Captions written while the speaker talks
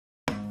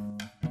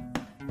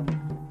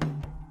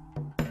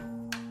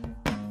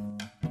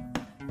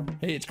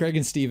Hey, it's Craig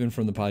and Steven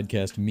from the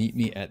podcast Meet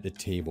Me at the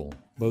Table.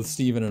 Both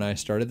Steven and I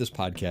started this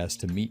podcast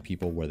to meet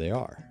people where they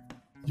are.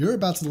 You're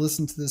about to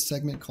listen to this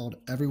segment called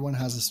Everyone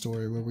Has a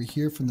Story, where we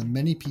hear from the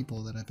many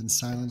people that have been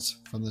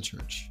silenced from the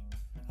church.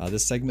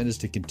 This segment is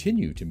to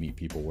continue to meet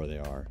people where they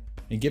are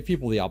and give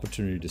people the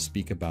opportunity to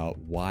speak about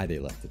why they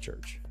left the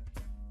church.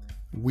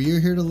 We are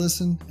here to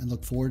listen and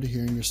look forward to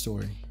hearing your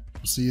story.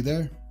 We'll see you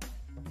there.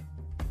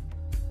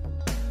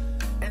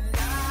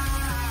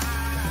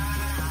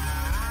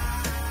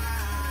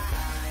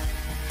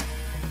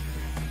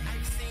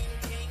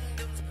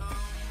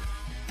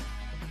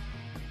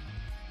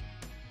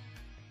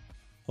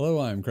 Hello,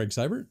 I'm Craig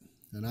Seibert.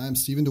 And I'm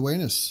Steven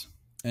Duenas.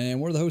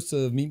 And we're the hosts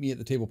of Meet Me at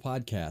the Table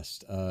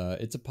podcast.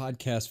 It's a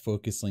podcast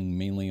focusing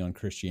mainly on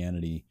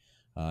Christianity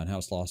and how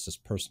it's lost its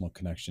personal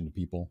connection to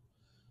people.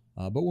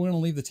 But we're going to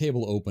leave the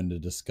table open to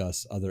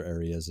discuss other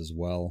areas as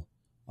well.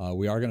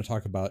 We are going to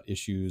talk about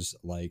issues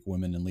like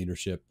women in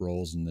leadership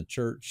roles in the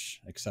church,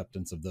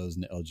 acceptance of those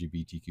in the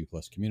LGBTQ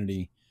plus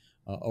community,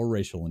 or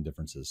racial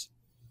indifferences.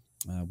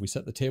 We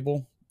set the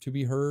table to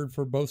be heard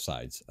for both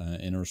sides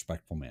in a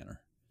respectful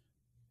manner.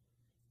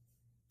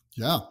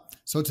 Yeah.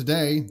 So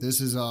today,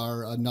 this is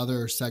our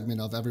another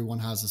segment of Everyone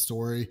Has a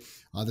Story.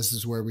 This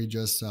is where we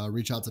just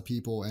reach out to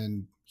people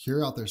and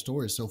hear out their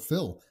stories. So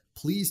Phil,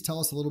 please tell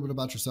us a little bit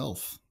about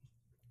yourself.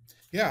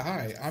 Yeah.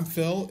 Hi, I'm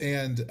Phil,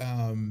 and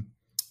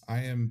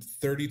I am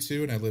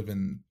 32 and I live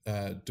in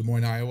Des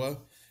Moines, Iowa.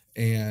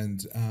 And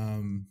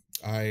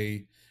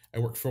I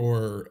work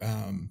for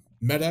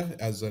Meta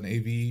as an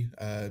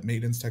AV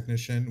maintenance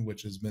technician,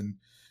 which has been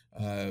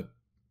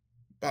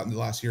about in the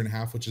last year and a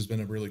half, which has been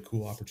a really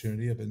cool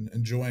opportunity. I've been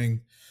enjoying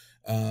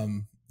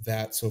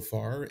that so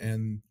far.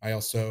 And I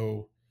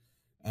also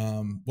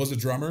was a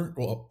drummer.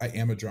 Well, I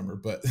am a drummer,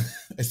 but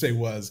I say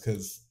was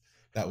because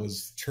that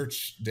was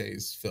church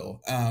days, Phil.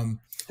 And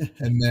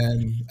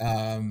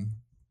then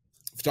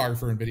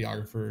photographer and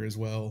videographer as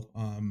well,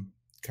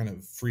 kind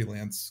of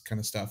freelance kind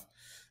of stuff.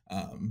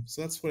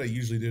 So that's what I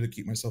usually do to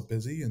keep myself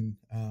busy. And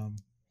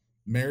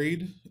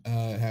married,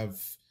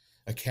 have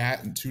a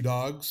cat and 2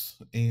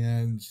 dogs,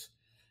 and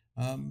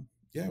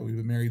we've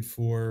been married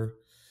for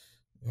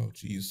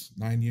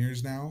 9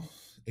 years now,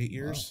 8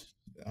 years.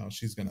 Wow.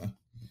 She's gonna.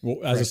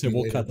 Well, as I said,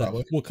 we'll cut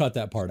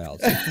that part out.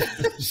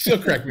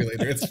 She'll correct me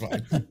later. It's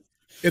fine.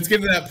 It's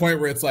getting to that point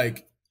where it's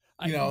like,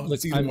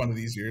 it's even one of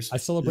these years. I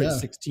celebrate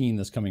 16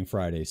 this coming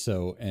Friday.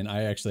 And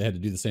I actually had to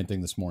do the same thing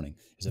this morning.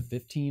 Is it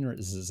 15 or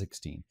is it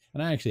 16?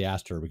 And I actually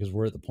asked her because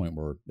we're at the point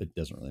where it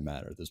doesn't really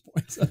matter at this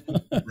point. So.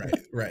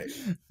 Right.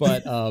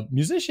 But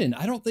musician,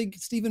 I don't think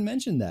Steven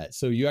mentioned that.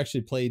 So you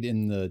actually played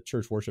in the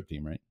church worship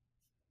team, right?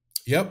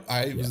 Yep.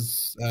 I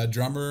was a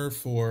drummer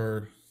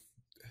for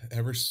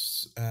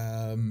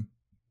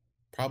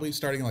probably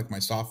starting like my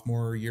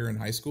sophomore year in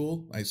high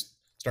school. I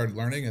started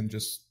learning and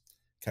just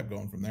kept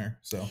going from there.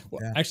 So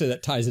actually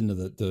that ties into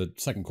the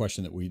second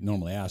question that we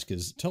normally ask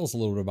is tell us a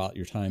little bit about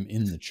your time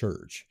in the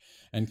church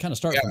and kind of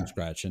start from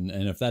scratch. And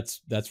if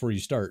that's where you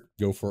start,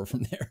 go for it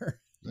from there.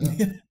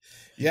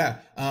 Yeah.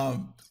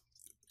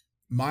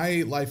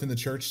 My life in the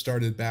church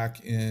started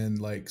back in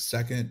like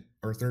 2nd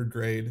or 3rd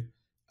grade.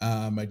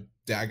 My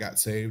dad got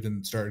saved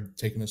and started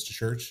taking us to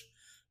church.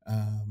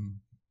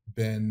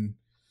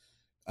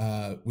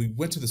 We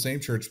went to the same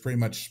church pretty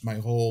much my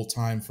whole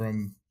time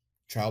from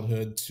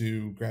childhood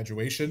to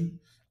graduation.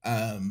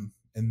 And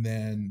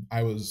then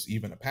I was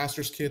even a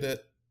pastor's kid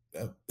at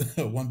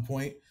one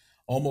point,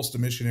 almost a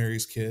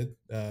missionary's kid.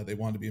 They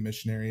wanted to be a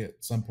missionary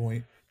at some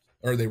point,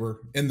 or they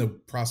were in the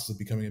process of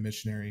becoming a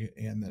missionary,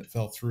 and then it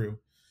fell through.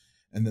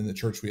 And then the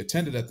church we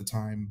attended at the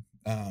time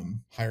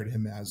hired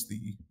him as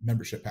the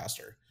membership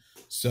pastor.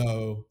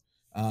 So,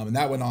 and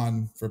that went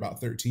on for about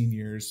 13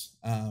 years.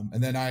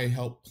 And then I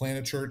helped plant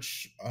a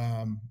church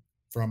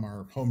from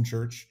our home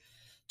church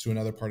to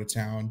another part of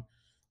town.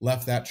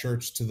 Left that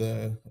church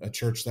to a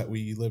church that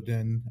we lived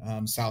in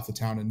south of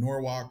town in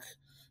Norwalk.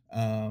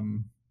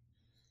 And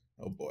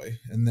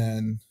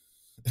then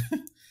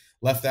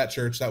left that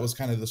church. That was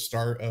kind of the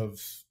start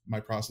of my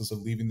process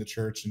of leaving the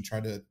church and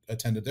try to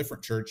attend a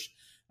different church.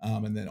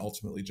 And then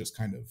ultimately just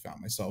kind of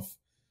found myself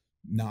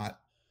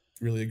not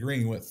really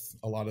agreeing with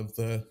a lot of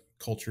the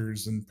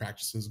cultures and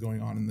practices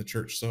going on in the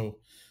church. So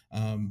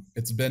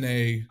it's been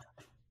a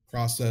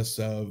process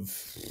of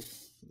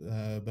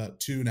about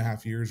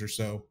 2.5 years or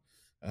so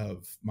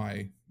of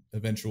my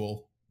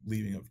eventual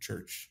leaving of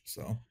church.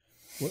 So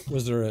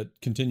was there a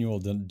continual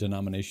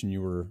denomination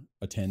you were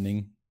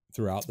attending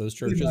throughout those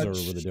churches, or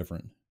were they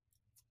different?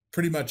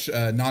 Pretty much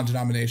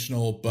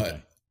non-denominational,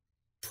 but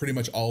pretty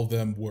much all of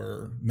them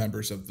were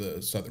members of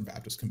the Southern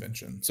Baptist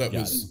Convention. So it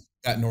was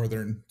at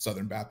Northern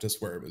Southern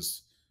Baptist where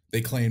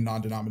they claimed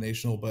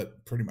non-denominational,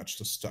 but pretty much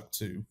just stuck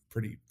to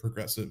pretty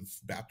progressive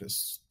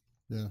Baptist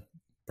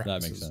practices.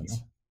 That makes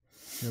sense.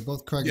 Yeah,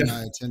 both Craig and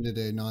I attended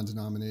a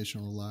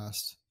non-denominational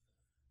last.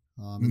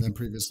 And then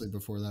previously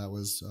before that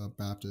was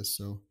Baptist.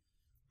 So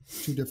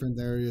 2 different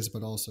areas,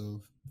 but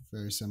also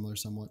very similar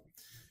somewhat.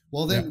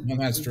 Well, then one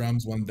has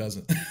drums, one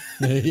doesn't.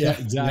 Yeah,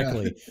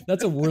 exactly. Yeah.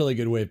 That's a really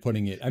good way of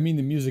putting it. I mean,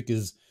 the music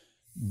is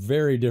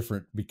very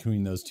different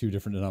between those two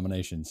different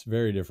denominations.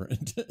 Very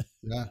different.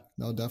 Yeah,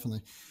 no,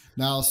 definitely.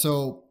 Now,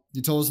 so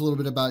you told us a little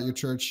bit about your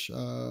church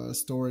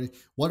story.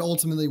 What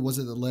ultimately was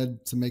it that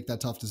led to make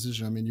that tough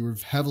decision? I mean, you were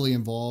heavily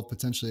involved,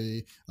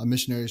 potentially a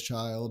missionary's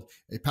child,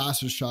 a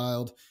pastor's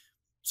child.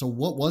 So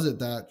what was it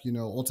that,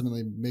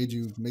 ultimately made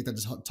you make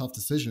that tough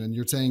decision? And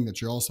you're saying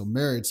that you're also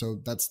married. So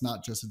that's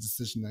not just a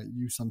decision that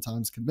you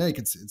sometimes can make.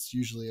 It's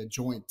usually a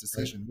joint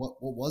decision. Right.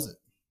 What was it?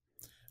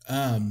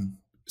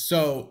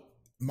 So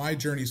my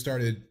journey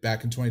started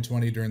back in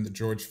 2020 during the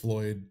George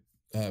Floyd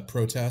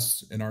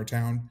protests in our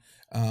town.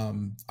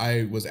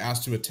 I was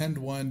asked to attend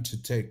one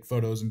to take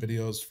photos and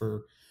videos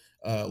for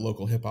a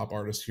local hip hop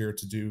artist here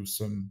to do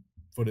some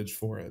footage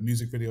for a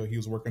music video he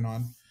was working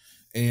on.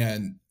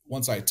 And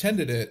once I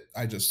attended it,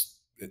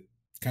 it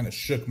kind of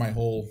shook my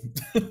whole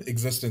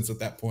existence at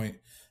that point.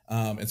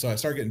 And so I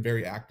started getting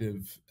very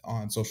active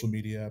on social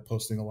media,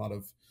 posting a lot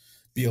of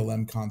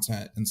BLM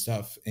content and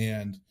stuff.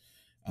 And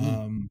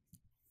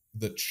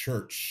the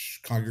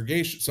church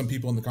congregation, some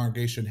people in the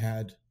congregation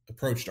had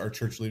approached our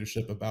church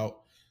leadership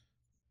about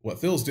what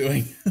Phil's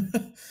doing.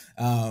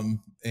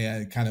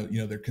 And kind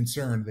of, they're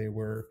concerned. They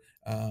were,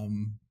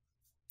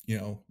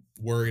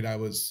 worried I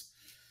was,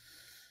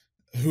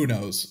 who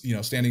knows,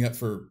 standing up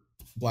for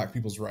Black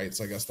people's rights.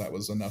 I guess that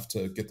was enough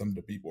to get them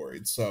to be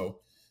worried. So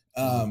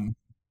it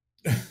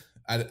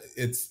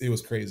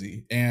was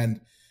crazy.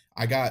 And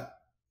I got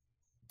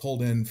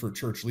pulled in for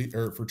church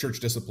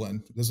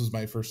discipline. This was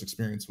my first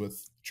experience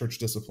with church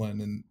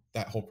discipline and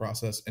that whole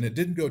process. And it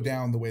didn't go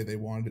down the way they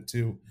wanted it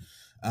to.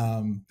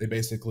 They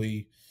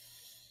basically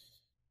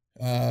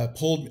I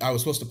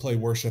was supposed to play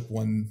worship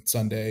one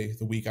Sunday,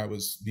 the week I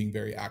was being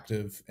very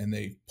active, and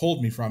they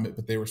pulled me from it,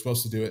 but they were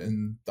supposed to do it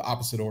in the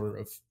opposite order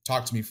of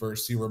talk to me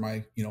first, see where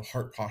my,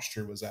 heart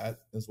posture was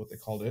at, is what they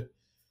called it.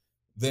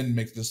 Then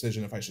make the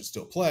decision if I should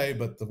still play,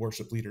 but the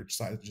worship leader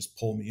decided to just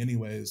pull me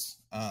anyways.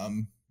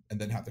 And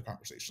then have the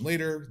conversation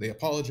later. They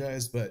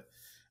apologized, but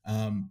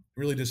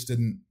really just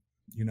didn't,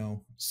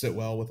 sit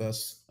well with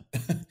us.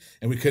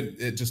 And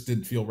it just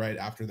didn't feel right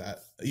after that,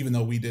 even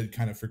though we did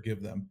kind of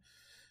forgive them.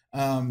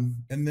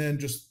 And then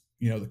just,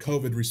 the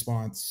COVID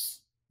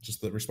response,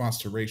 just the response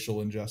to racial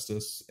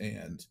injustice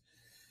and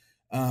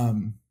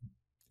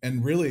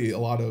really a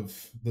lot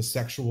of the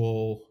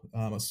sexual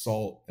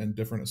assault and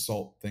different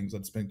assault things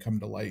that's been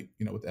coming to light,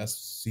 with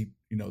SC,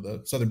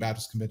 the Southern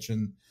Baptist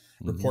Convention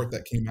report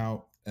that came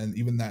out. And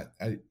even that,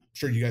 I'm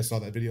sure you guys saw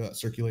that video that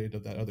circulated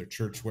of that other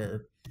church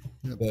where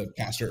the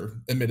pastor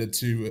admitted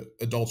to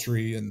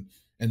adultery and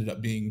ended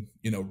up being,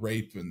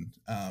 rape. And,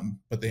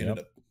 but they ended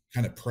up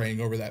kind of praying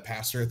over that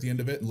pastor at the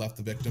end of it and left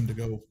the victim to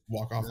go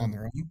walk off on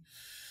their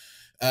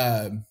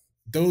own.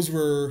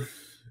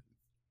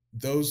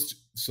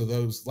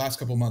 Those last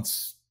couple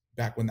months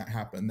back when that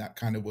happened, that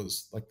kind of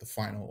was like the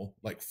final,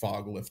 like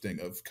fog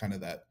lifting of kind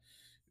of that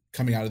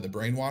coming out of the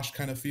brainwash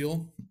kind of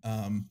feel.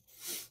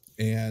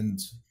 And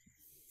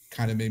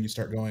kind of made me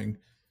start going,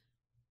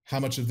 how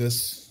much of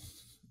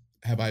this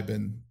have I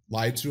been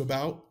lied to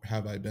about?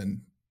 Have I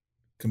been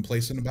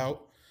complacent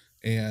about?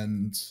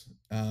 And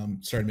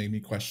started making me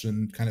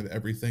question kind of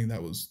everything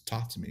that was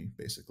taught to me,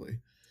 basically.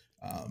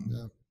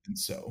 And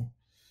so,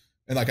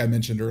 and like I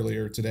mentioned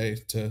earlier today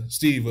to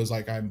Steve, was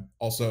like, I'm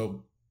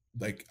also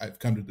like, I've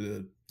come to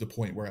the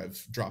point where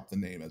I've dropped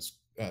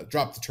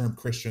the term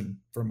Christian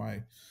from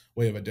my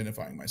way of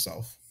identifying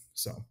myself.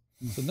 So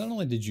not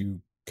only did you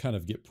kind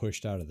of get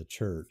pushed out of the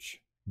church,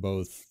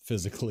 both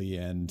physically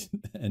and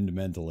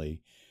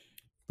mentally,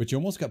 but you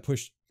almost got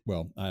pushed.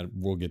 Well,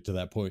 we'll get to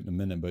that point in a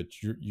minute,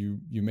 but you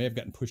may have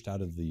gotten pushed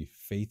out of the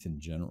faith in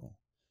general.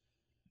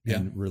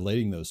 And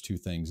relating those two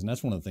things. And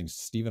that's one of the things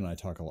Steve and I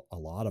talk a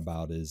lot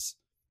about, is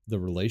the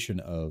relation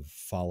of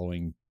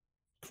following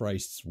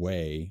Christ's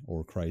way,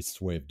 or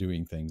Christ's way of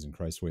doing things and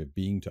Christ's way of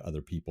being to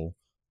other people,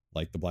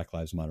 like the Black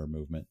Lives Matter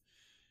movement,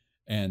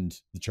 and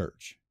the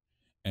church.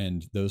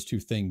 And those two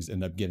things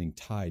end up getting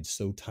tied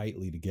so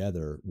tightly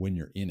together when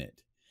you're in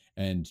it.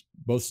 And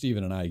both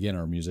Stephen and I, again,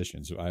 are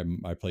musicians.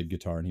 I played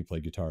guitar and he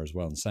played guitar as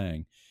well and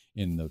sang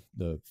in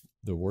the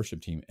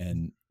worship team.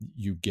 And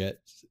you get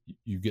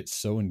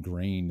so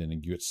ingrained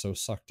and you get so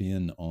sucked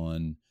in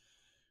on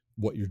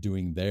what you're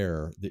doing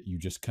there that you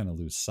just kind of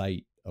lose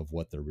sight of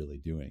what they're really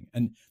doing.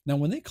 And now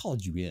when they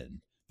called you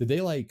in, did they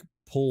like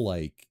pull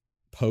like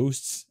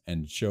posts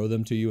and show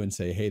them to you and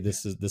say, hey,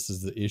 this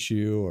is the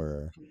issue?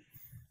 Or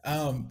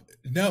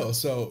no.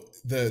 So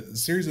the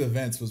series of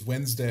events was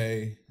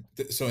Wednesday.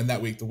 So in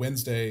that week, the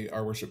Wednesday,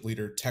 our worship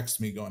leader texted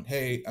me going,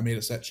 hey, I made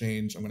a set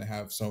change. I'm going to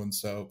have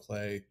so-and-so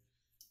play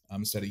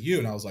instead of you.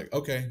 And I was like,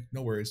 okay,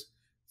 no worries.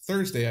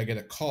 Thursday, I get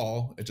a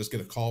call. I just get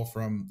a call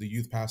from the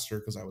youth pastor,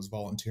 because I was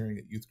volunteering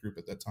at youth group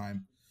at that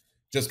time.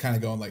 Just kind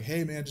of going like,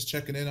 hey man, just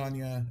checking in on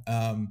you.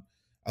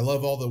 I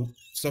love all the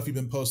stuff you've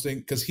been posting.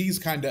 Because he's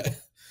kind of,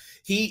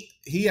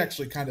 he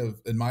actually kind of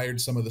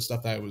admired some of the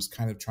stuff that I was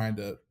kind of trying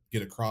to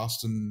get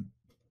across in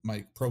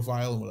my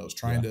profile and what I was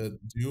trying to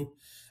do.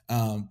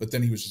 But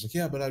then he was just like,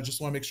 yeah, but I just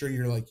want to make sure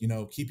you're like,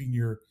 keeping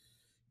your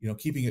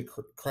keeping it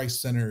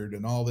Christ-centered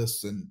and all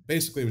this. And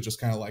basically it was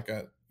just kind of like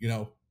a,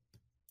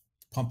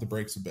 pump the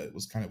brakes a bit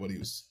was kind of what he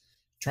was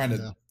trying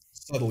to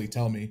subtly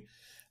tell me.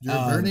 You're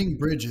burning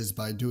bridges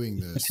by doing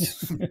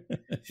this.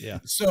 Yeah.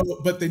 So,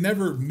 but they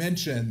never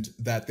mentioned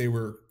that they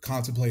were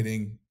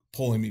contemplating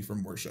pulling me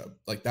from worship.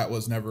 Like that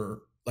was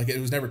never, like it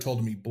was never told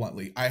to me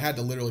bluntly. I had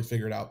to literally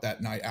figure it out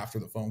that night after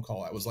the phone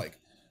call. I was like,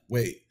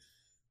 wait,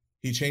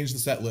 he changed the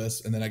set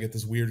list, and then I get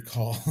this weird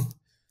call.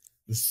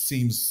 This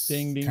seems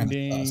ding, ding, kind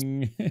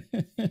ding.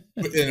 And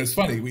it was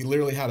funny. We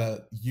literally had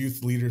a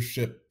youth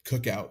leadership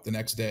cookout the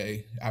next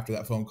day after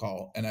that phone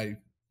call. And I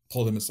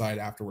pulled him aside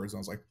afterwards. And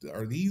I was like,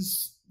 are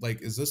these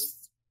like, is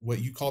this what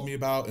you called me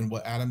about and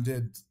what Adam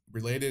did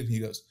related? And he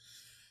goes,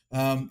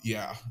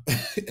 yeah.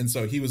 And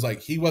so he was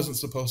like, he wasn't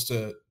supposed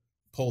to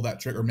pull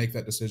that trigger or make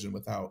that decision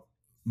without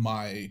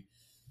my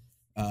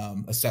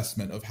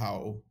assessment of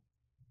how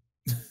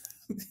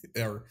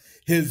or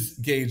his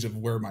gauge of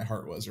where my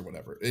heart was or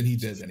whatever. And he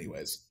did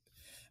anyways.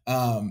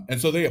 And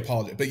so they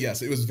apologized, but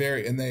yes, it was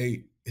very, and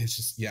it's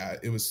just, yeah,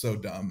 it was so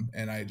dumb.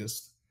 And I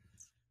just,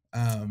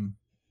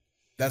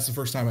 that's the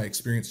first time I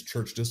experienced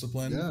church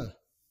discipline. Yeah.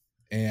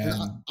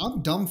 And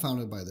I'm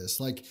dumbfounded by this.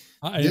 Like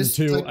I am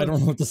too. I don't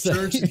know what to say.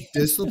 Church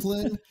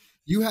discipline.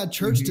 You had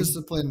church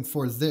discipline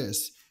for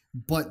this,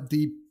 but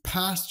the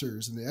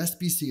pastors and the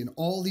SBC and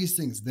all these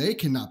things, they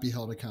cannot be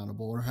held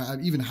accountable or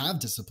even have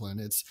discipline.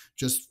 It's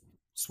just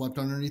swept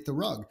underneath the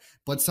rug.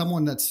 But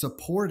someone that's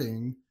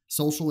supporting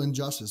social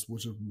injustice,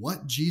 which is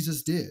what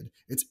Jesus did,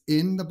 it's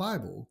in the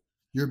Bible.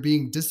 You're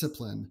being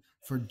disciplined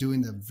for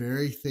doing the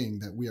very thing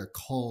that we are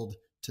called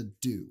to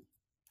do.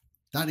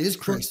 That is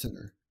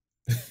Christ-centered.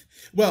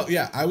 Well,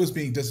 yeah, I was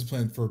being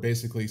disciplined for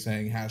basically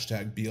saying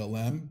hashtag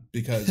BLM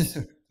because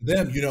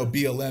them,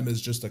 BLM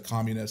is just a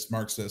communist,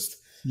 Marxist,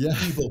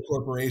 evil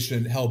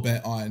corporation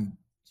hell-bent on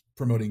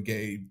promoting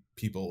gay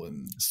people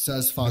and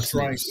says Fox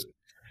News.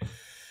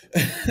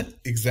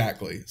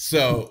 Exactly.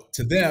 So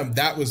to them,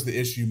 that was the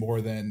issue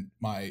more than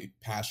my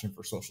passion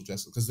for social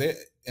justice. Because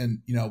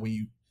when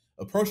you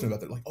approach them about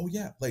that, like, oh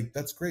yeah, like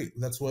that's great.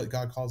 That's what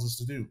God calls us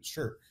to do.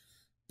 Sure.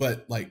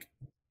 But like,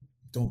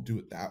 don't do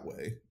it that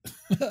way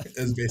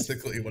is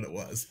basically what it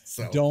was.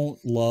 So don't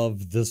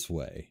love this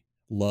way.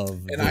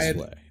 Love this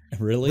way.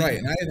 Really? Right.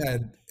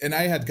 And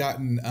I had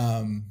gotten,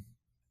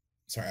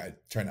 sorry, I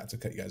try not to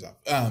cut you guys off.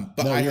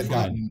 But no, I had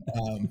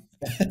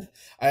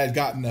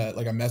gotten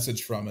a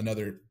message from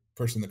another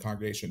person in the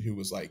congregation who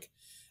was like,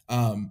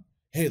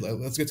 hey,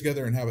 let's get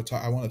together and have a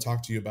talk. I want to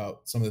talk to you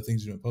about some of the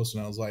things you've been posting.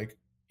 And I was like,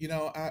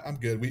 I'm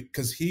good.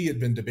 Because he had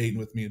been debating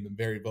with me and been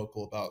very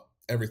vocal about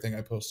everything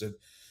I posted.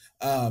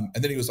 And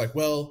then he was like,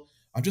 well,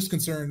 I'm just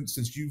concerned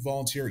since you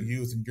volunteer at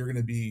youth and you're going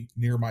to be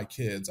near my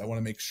kids. I want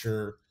to make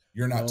sure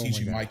you're not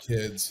teaching my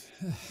kids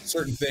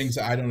certain things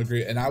that I don't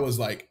agree. And I was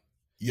like,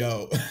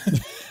 yo,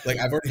 like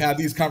I've already had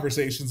these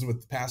conversations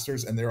with the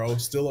pastors and they're all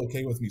still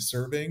okay with me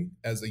serving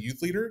as a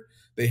youth leader.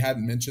 They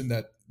hadn't mentioned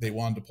that they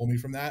wanted to pull me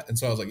from that. And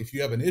so I was like, if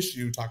you have an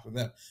issue, talk to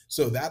them.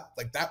 So that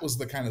was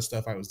the kind of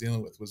stuff I was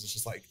dealing with, was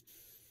just like,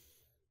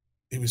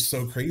 it was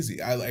so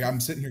crazy. I'm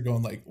sitting here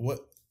going like,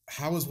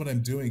 how is what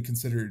I'm doing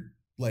considered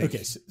like,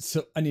 okay.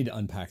 So I need to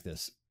unpack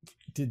this.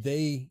 Did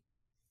they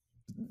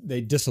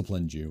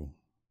disciplined you,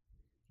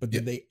 but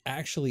did they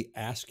actually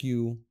ask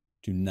you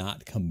to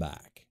not come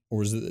back? Or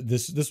was it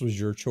this was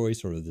your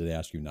choice, or did they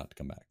ask you not to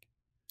come back?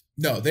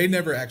 No, they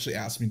never actually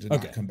asked me to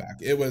not come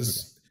back. It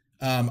was,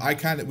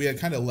 we had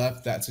kind of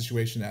left that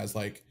situation as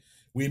like,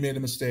 we made a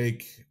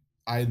mistake.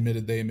 I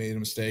admitted they made a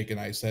mistake. And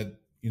I said,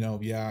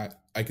 yeah,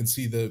 I can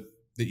see that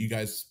you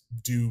guys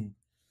do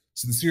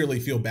sincerely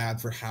feel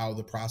bad for how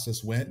the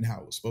process went and how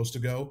it was supposed to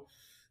go.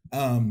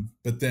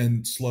 But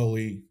then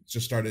slowly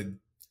just started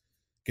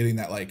getting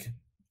that, like,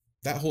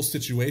 that whole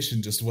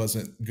situation just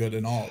wasn't good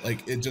at all.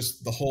 Like it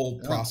just, the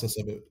whole process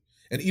of it,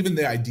 and even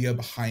the idea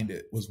behind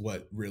it was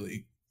what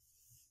really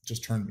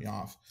just turned me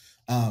off.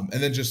 And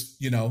then just,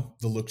 the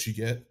looks you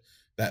get,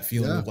 that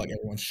feeling of like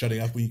everyone's shutting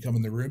up when you come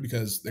in the room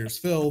because there's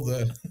Phil,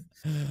 the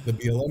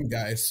BLM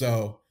guy.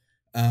 So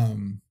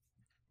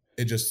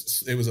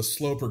it was a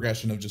slow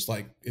progression of just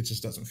like, it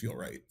just doesn't feel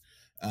right.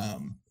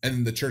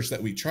 And the church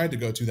that we tried to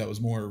go to that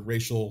was more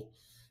racial,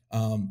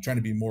 trying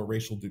to be more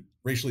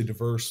racially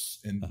diverse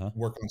and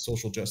work on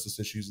social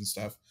justice issues and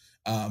stuff.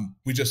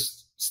 We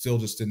still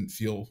didn't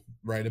feel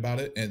right about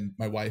it. And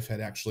my wife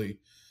had actually,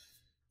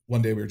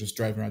 one day we were just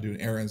driving around doing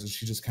errands and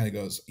she just kind of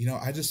goes,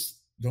 I just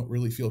don't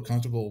really feel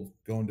comfortable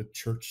going to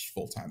church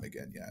full time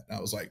again yet. And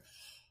I was like,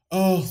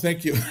 oh,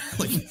 thank you.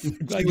 Like she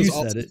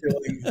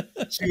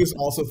was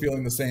also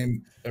feeling the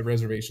same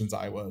reservations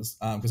I was,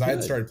 because I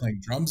had started playing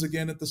drums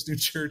again at this new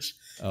church.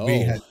 We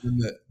had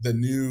the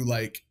new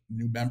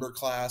member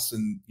class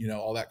and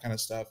all that kind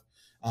of stuff.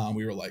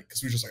 We were like,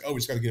 because we were just like, we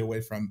just got to get away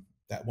from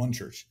that one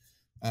church.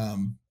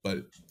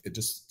 But it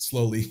just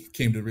slowly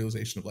came to the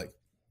realization of like,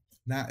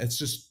 it's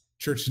just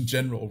church in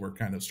general we're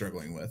kind of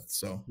struggling with.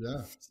 So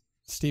yeah,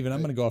 Stephen, I'm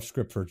going to go off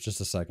script for just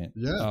a second.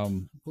 Yeah.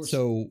 Of course.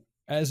 So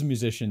as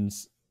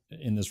musicians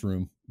in this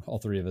room, all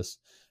three of us,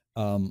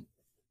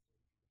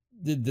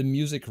 did the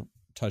music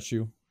touch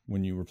you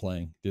when you were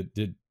playing?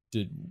 Did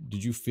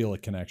you feel a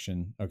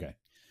connection? Okay.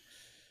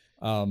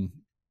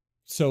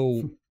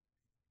 So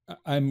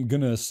I'm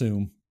going to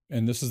assume,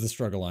 and this is the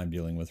struggle I'm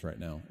dealing with right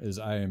now, is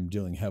I am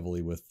dealing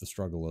heavily with the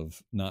struggle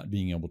of not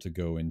being able to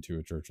go into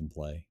a church and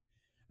play.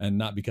 And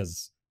not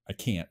because I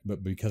can't,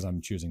 but because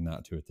I'm choosing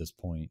not to at this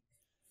point.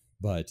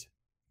 But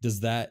does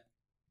that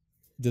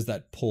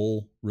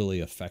pull really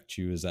affect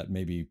you? Is that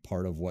maybe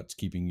part of what's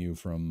keeping you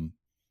from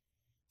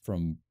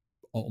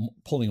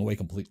pulling away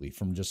completely,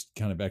 from just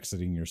kind of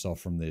exiting yourself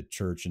from the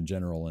church in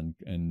general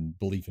and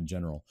belief in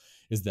general?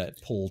 Is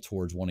that pull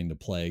towards wanting to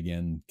play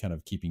again kind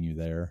of keeping you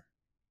there?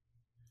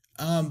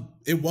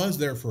 It was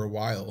there for a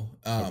while.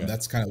 Okay.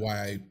 That's kind of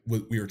why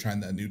we were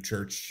trying that new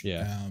church.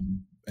 Yeah.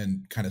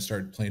 And kind of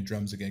started playing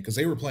drums again, because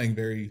they were playing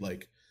very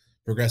like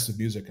progressive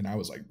music, and I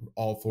was like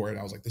all for it.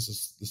 I was like,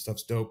 this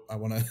stuff's dope. I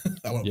want to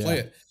play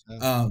it.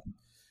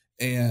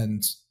 Yeah.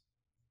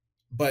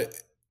 But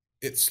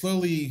it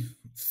slowly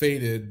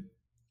faded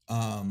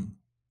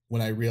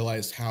when I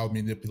realized how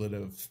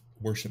manipulative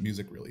worship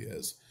music really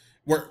is.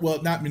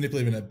 Well, not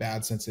manipulative in a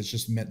bad sense. It's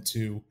just meant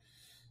to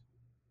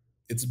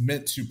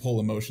pull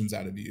emotions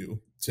out of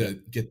you to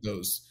get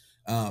those.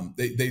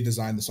 They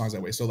designed the songs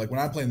that way. So like when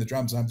I'm playing the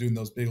drums and I'm doing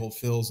those big old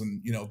fills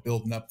and, you know,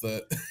 building up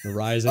the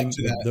rising, up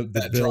to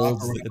the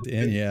builds at the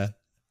end. Yeah.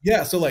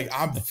 Yeah. So like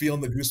I'm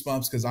feeling the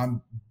goosebumps because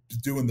I'm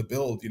doing the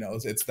build, you know,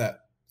 it's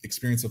that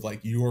experience of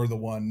like, you're the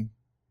one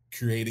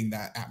creating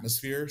that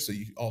atmosphere. So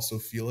you also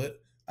feel it.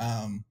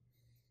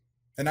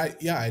 And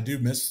I do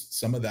miss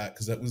some of that,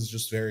 because that was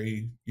just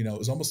very, you know, it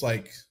was almost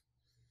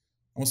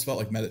felt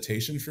like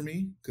meditation for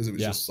me, because it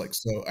was just like,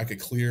 so I could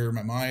clear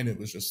my mind. It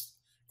was just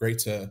great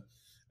to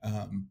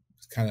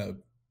kind of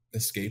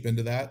escape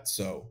into that.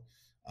 So,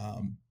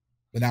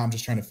 but now I'm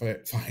just trying to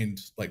find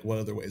like what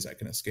other ways I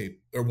can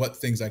escape, or what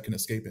things I can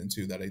escape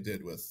into that I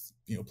did with,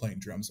 you know, playing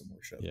drums and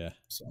worship. Yeah.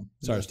 So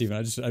sorry,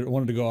 Stephen. I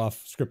wanted to go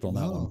off script on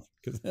that one.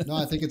 No,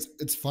 I think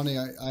it's funny.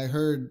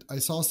 I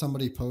saw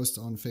somebody post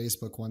on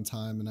Facebook one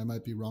time, and I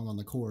might be wrong on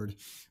the chord,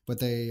 but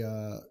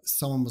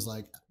someone was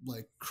like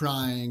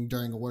crying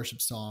during a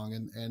worship song,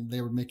 and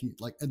they were making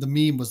like, the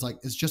meme was like,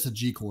 it's just a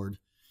G chord.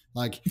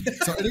 Like,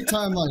 so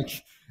anytime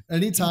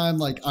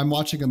I'm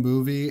watching a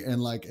movie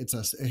and like it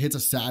hits a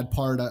sad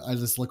part, I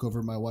just look over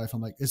at my wife.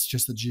 I'm like, it's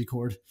just a G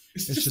chord.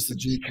 It's just a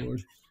G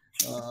chord.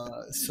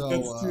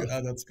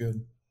 That's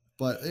good.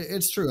 But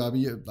it's true. I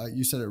mean,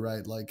 you said it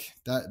right. Like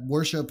that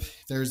worship,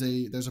 there's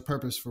a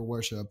purpose for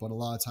worship, but a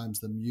lot of times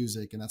the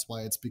music, and that's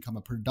why it's become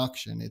a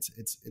production.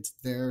 It's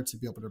there to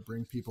be able to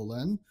bring people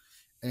in,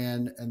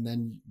 and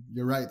then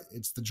you're right.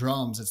 It's the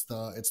drums, it's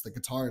the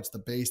guitar, it's the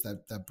bass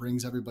that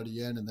brings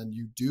everybody in, and then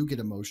you do get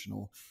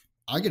emotional.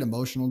 I get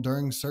emotional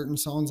during certain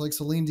songs like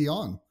Celine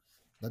Dion.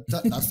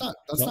 That's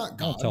not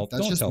God.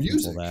 That's just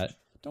music.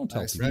 Don't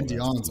tell people Celine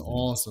Dion's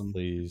awesome.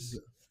 Please.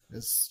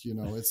 It's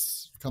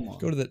come on.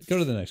 Go to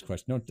the next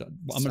question. No,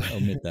 I'm going to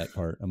omit that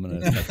part. I'm going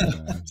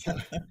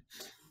to.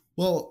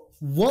 Well,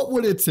 what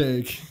would it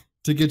take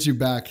to get you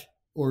back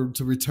or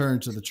to return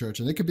to the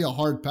church? And it could be a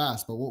hard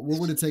pass, but what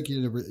would it take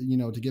you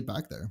to get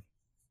back there?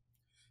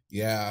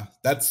 Yeah,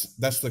 that's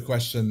the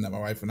question that my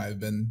wife and I have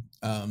been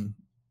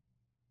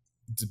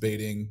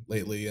debating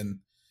lately, and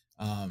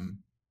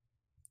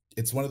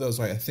it's one of those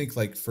where I think,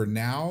 like, for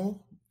now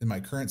in my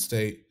current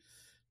state,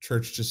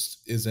 church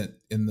just isn't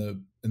in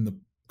the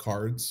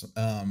cards,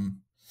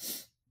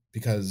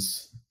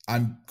 because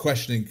I'm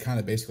questioning kind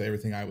of basically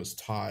everything I was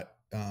taught,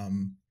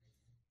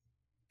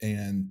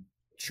 and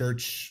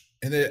church,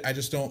 and I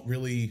just don't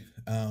really,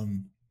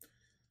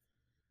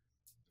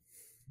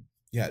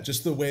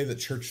 just the way that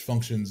church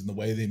functions and the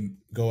way they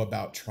go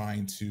about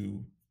trying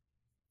to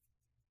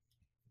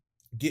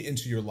get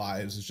into your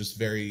lives is just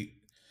very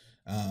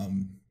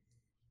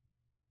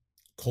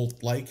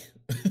cult-like.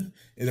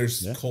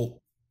 There's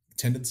cult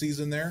tendencies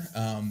in there,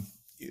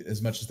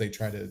 as much as they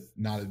try to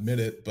not admit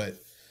it, but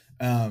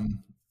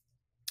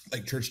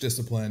like church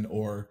discipline,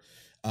 or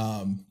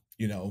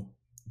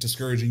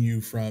discouraging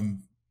you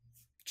from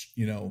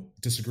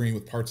disagreeing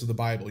with parts of the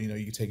Bible. You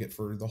can take it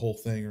for the whole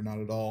thing or not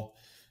at all,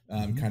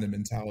 kind of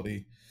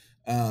mentality.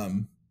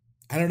 I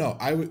don't know.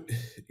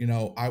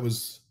 I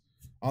was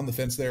on the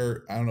fence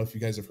there. I don't know if you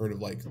guys have heard of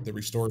like the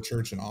Restore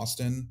Church in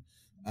Austin.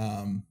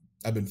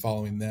 I've been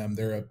following them.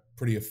 They're a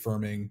pretty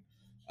affirming,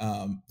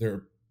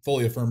 they're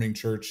fully affirming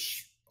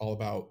church, all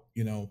about,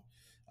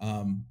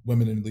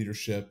 women in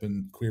leadership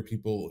and queer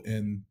people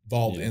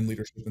involved in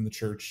leadership in the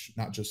church,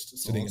 not just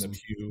sitting in a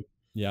pew.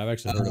 Yeah, I've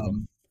actually heard of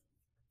them.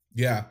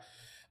 Yeah.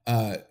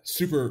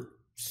 Super,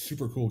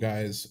 super cool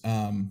guys,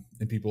 and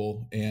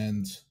people.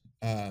 And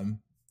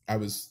I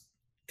was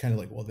kind of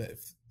like, well,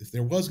 if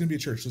there was going to be a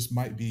church, this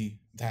might be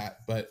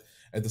that. But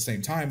at the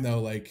same time, though,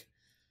 like,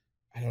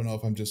 I don't know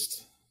if I'm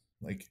just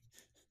like,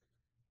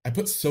 I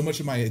put so much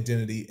of my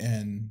identity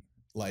in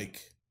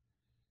like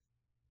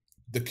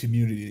the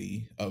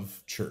community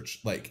of church.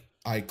 Like,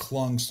 I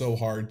clung so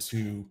hard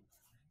to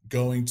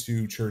going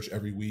to church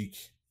every week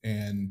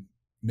and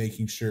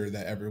making sure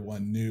that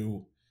everyone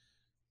knew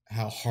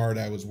how hard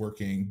I was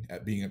working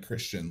at being a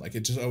Christian. Like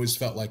it just always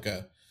felt like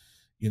a,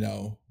 you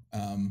know,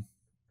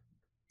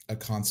 a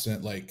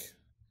constant like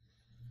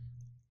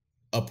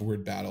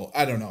upward battle.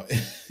 I don't know.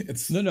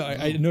 It's no.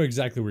 I know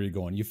exactly where you're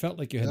going. You felt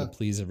like you had Yeah. to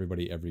please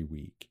everybody every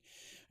week.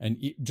 And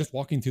just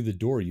walking through the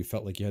door, you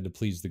felt like you had to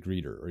please the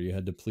greeter, or you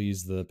had to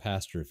please the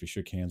pastor if you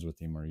shook hands with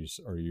him, or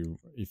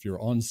if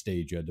you're on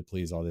stage, you had to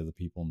please all the other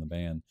people in the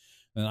band.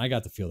 And I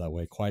got to feel that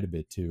way quite a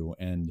bit too.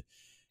 And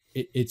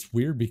it's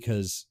weird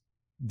because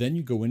then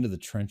you go into the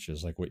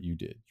trenches like what you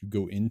did. You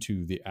go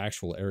into the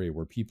actual area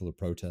where people are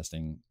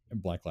protesting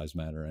Black Lives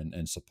Matter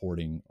and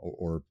supporting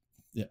or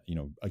you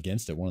know,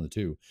 against it, one of the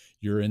two.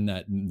 You're in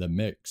the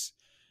mix,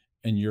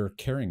 and you're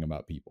caring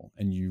about people,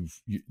 and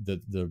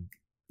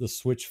the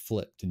switch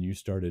flipped, and you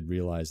started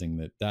realizing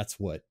that that's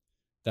what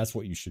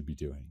you should be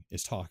doing,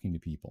 is talking to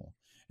people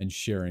and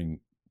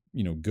sharing,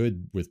 you know,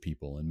 good with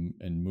people,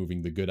 and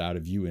moving the good out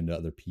of you into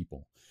other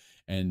people.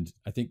 And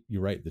I think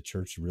you're right. The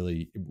church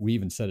really, we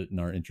even said it in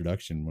our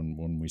introduction.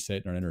 When we say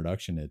it in our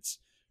introduction, it's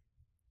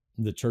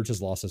the church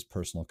has lost its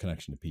personal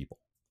connection to people.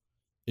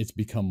 It's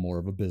become more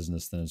of a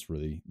business than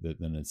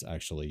it's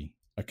actually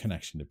a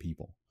connection to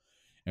people.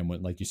 And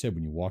when, like you said,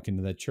 when you walk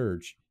into that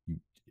church,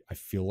 I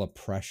feel a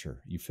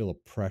pressure. You feel a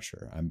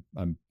pressure.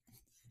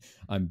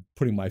 I'm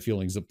putting my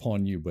feelings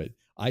upon you, but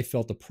I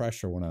felt the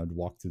pressure when I would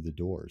walk through the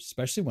doors,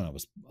 especially when I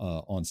was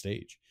on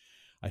stage.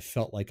 I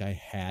felt like I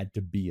had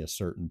to be a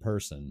certain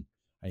person.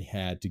 I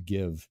had to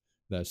give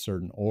that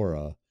certain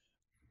aura,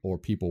 or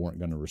people weren't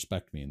going to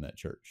respect me in that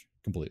church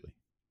completely.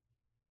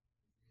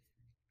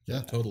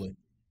 Yeah, totally.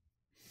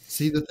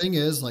 See, the thing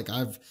is, like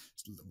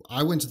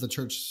I went to the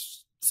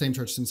same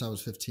church since I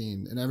was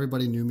 15, and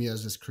everybody knew me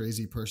as this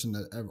crazy person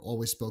that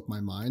always spoke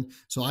my mind.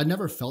 So I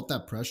never felt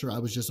that pressure. I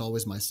was just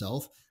always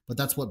myself. But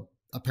that's what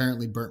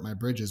apparently burnt my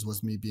bridges,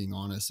 was me being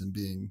honest and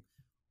being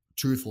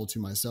truthful to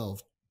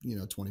myself,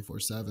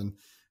 24/7.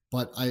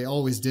 But I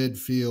always did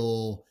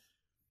feel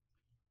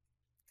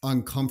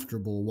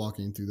uncomfortable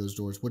walking through those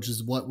doors, which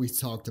is what we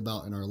talked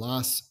about in our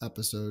last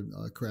episode,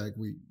 Craig.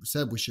 We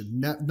said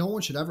no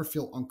one should ever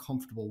feel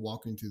uncomfortable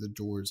walking through the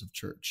doors of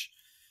church.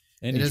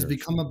 It has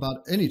become about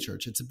any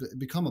church. It's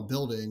become a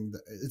building.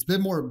 It's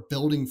been more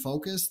building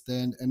focused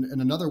than, and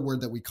another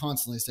word that we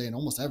constantly say in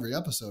almost every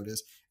episode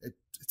is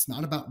it's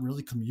not about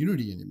really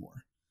community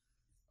anymore.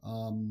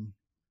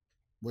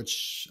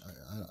 Which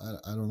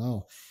I don't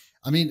know.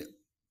 I mean,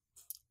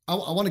 I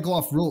want to go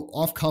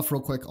off cuff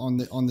real quick on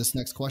this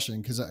next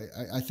question, because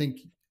I think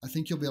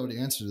you'll be able to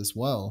answer this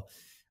well.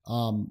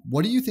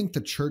 What do you think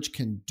the church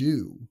can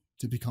do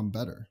to become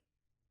better?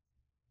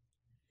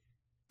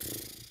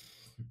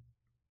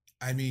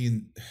 I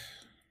mean,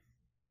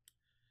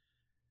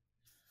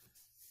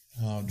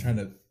 I'm trying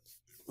to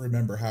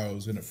remember how I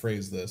was going to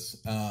phrase this.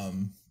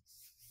 The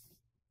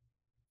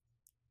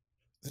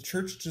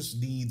church just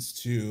needs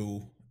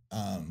to.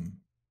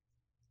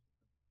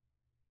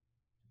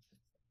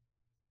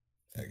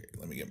 Okay,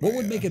 let me get. What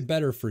would make it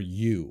better for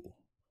you?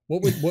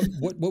 What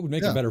would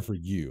make it better for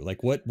you?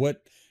 Like what?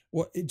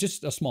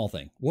 Just a small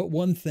thing. What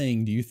one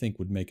thing do you think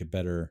would make it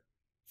better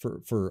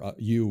for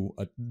you,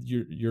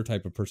 your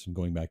type of person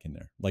going back in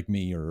there, like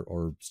me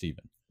or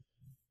Steven?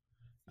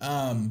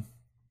 The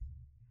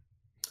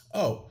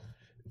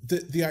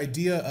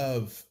idea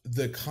of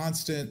the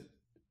constant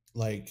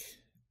like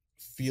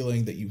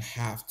feeling that you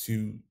have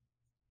to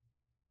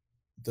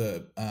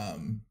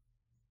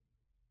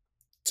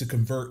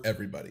convert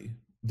everybody,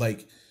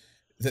 like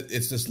that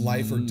it's this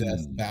life or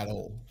death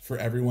battle for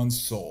everyone's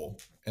soul,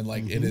 and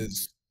like it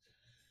is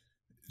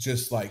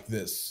just like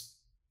this.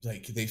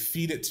 Like they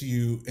feed it to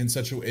you in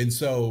such a way. And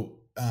so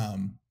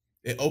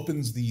it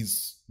opens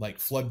these like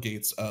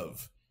floodgates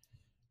of,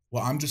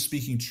 well, I'm just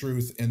speaking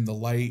truth in the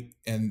light,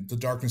 and the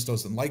darkness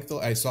doesn't like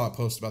I saw a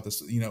post about this,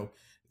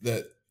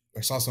 that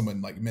I saw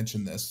someone like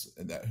mention this,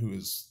 that who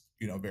is,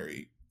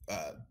 very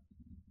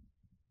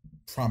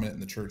prominent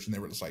in the church. And they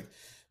were just like,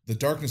 the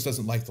darkness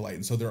doesn't like the light.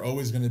 And so they're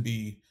always going to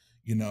be,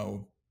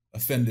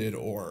 offended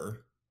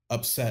or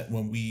upset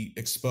when we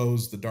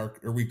expose the dark,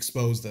 or we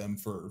expose them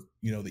for,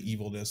 the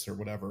evilness or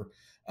whatever.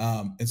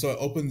 And so it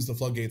opens the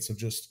floodgates of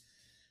just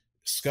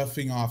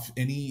scuffing off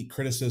any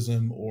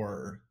criticism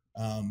or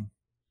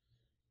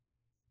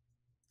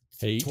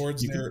hate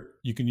towards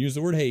you can use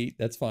the word hate.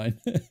 That's fine.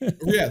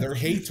 Yeah, their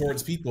hate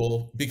towards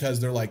people, because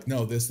they're like,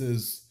 no, this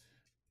is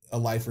a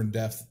life or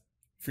death.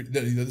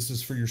 This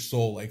is for your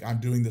soul. Like, I'm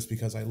doing this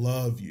because I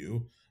love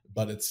you,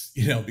 but it's,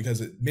 because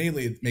it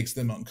makes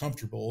them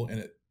uncomfortable, and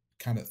it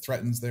kind of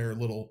threatens their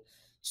little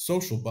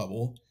social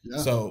bubble. Yeah.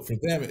 So for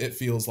them, it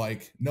feels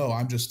like, no,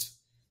 I'm just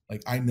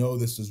like, I know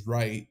this is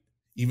right,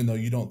 even though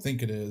you don't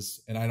think it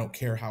is, and I don't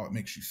care how it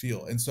makes you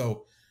feel. And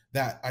so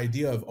that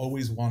idea of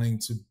always wanting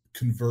to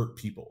convert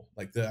people,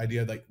 like the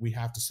idea like we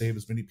have to save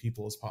as many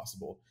people as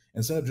possible,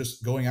 instead of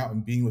just going out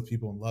and being with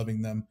people and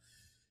loving them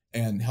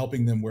and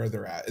helping them where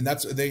they're at. And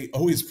they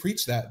always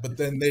preach that, but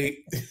then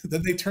they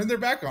turn their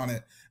back on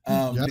it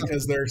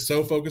because they're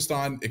so focused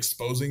on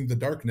exposing the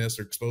darkness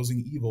or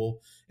exposing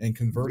evil and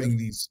converting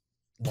these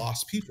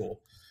lost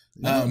people.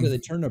 Not only do they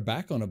turn their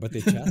back on it, but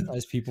they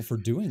chastise people for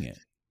doing it,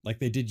 like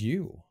they did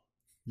you.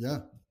 Yeah.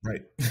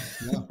 Right.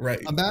 Yeah. Right.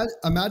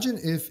 Imagine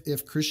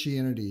if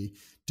Christianity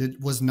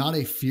was not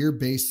a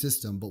fear-based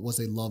system, but was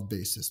a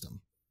love-based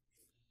system.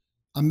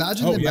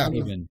 Imagine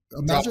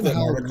imagine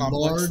how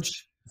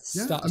large.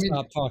 Stop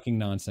talking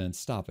nonsense.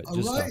 Stop it.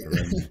 Just right. stop it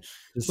right now.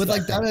 But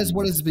like that is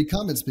what it's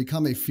become. It's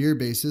become a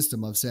fear-based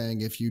system of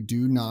saying if you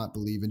do not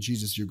believe in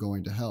Jesus, you're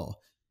going to hell.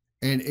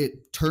 And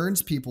it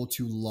turns people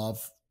to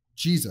love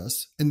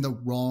Jesus in the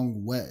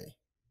wrong way.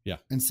 Yeah.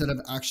 Instead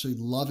of actually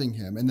loving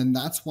him. And then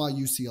that's why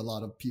you see a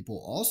lot of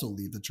people also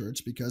leave the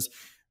church, because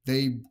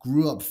they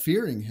grew up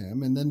fearing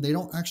him and then they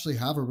don't actually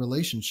have a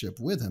relationship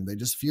with him. They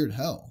just feared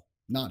hell,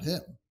 not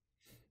him.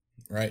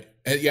 Right.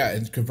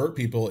 And convert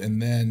people,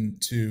 and then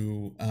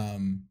to oh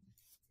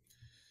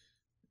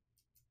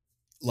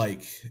my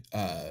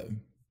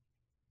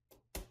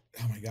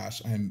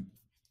gosh, I'm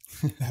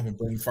having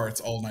brain farts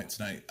all night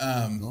tonight.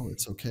 Oh,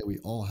 it's okay. We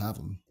all have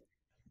them.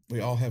 We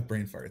all have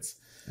brain farts.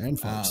 And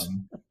farts.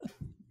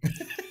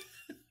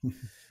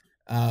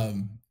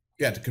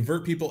 To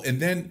convert people, and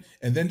then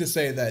to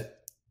say that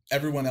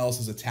everyone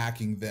else is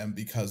attacking them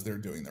because they're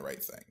doing the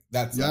right thing.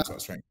 That's what I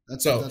was trying.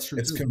 That's true.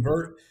 It's too.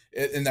 Convert,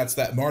 and that's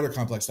that martyr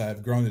complex that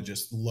I've grown to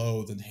just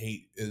loathe and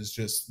hate. Is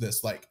just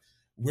this like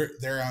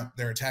they're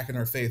attacking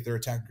our faith. They're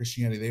attacking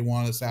Christianity. They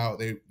want us out.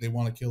 They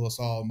want to kill us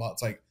all.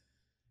 It's like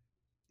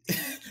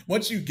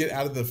once you get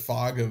out of the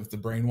fog of the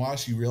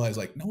brainwash, you realize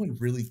like no one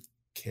really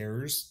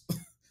cares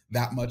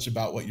that much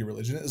about what your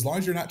religion is, as long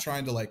as you're not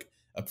trying to like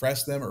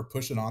oppress them or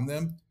push it on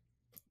them.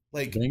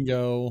 Like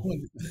bingo,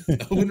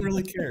 no one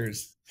really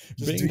cares.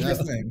 Just do your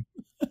thing.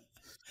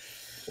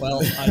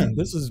 Well,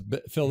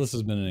 Phil, this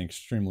has been an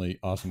extremely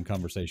awesome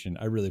conversation.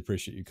 I really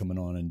appreciate you coming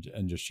on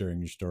and just sharing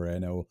your story. I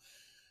know,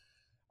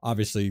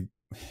 obviously,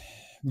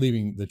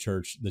 leaving the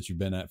church that you've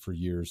been at for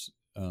years,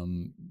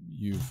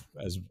 you've,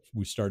 as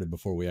we started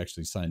before we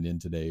actually signed in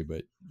today,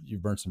 but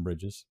you've burned some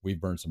bridges. We've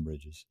burned some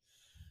bridges.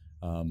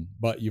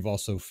 But you've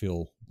also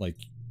feel like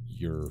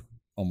you're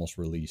almost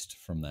released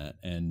from that.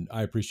 And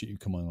I appreciate you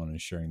coming on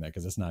and sharing that,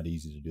 because it's not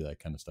easy to do that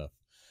kind of stuff.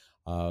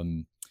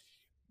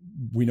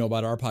 We know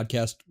about our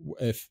podcast.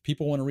 If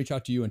people want to reach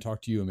out to you and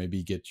talk to you and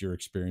maybe get your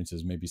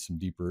experiences, maybe some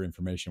deeper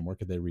information, where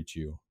could they reach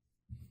you?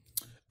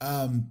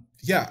 I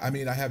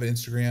mean, I have an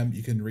Instagram.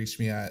 You can reach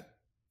me at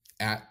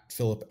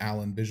Phillip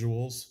Allen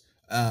Visuals.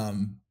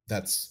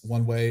 That's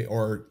one way,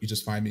 or you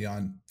just find me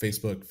on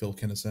Facebook, Phil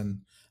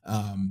Kinnison.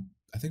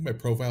 I think my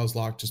profile is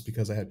locked just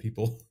because I had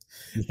people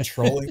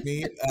trolling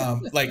me.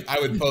 Like I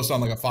would post on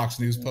like a Fox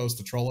News post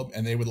to troll them,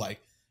 and they would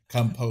like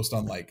come post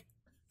on like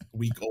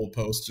week old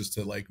posts just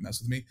to like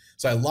mess with me.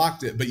 So I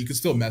locked it, but you can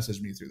still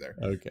message me through there.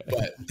 Okay.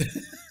 But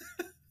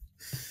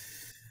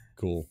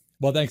cool.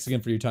 Well, thanks again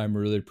for your time.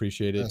 We really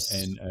appreciate it. Yes.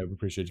 And I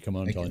appreciate you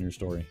coming on and telling your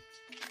story.